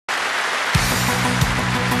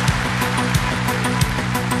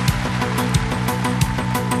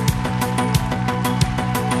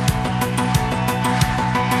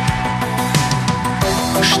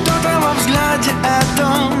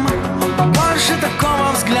летом. Больше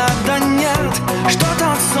такого взгляда нет.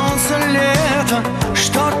 Что-то от солнца лето,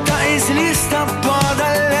 что-то из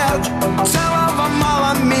листопада лет. Целого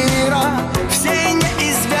мало мира всей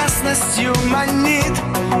неизвестностью манит.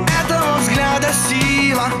 Этого взгляда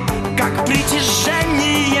сила, как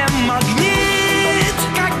притяжение магнит,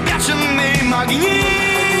 как бешеный магнит.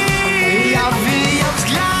 Я в ее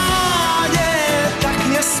взгляде так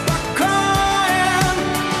неспокоен,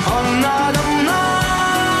 он надо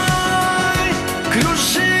мной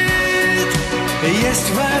кружит. Есть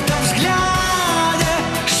в этом взгляде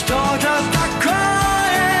что-то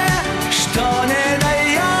такое, что не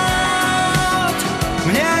дает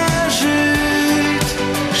мне жить,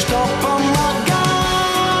 что помогает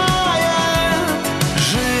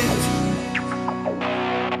жить.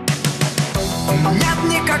 Нет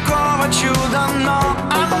никакого чуда, но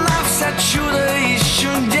она вся чудо из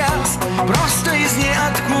чудес. Просто из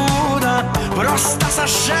ниоткуда, просто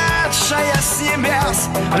сошедшая с небес.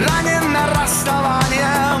 Ранена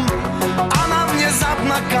расставанием, она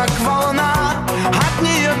внезапно как волна. От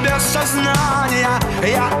нее без сознания,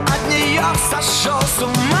 я от нее сошел с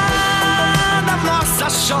ума. Давно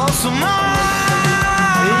сошел с ума.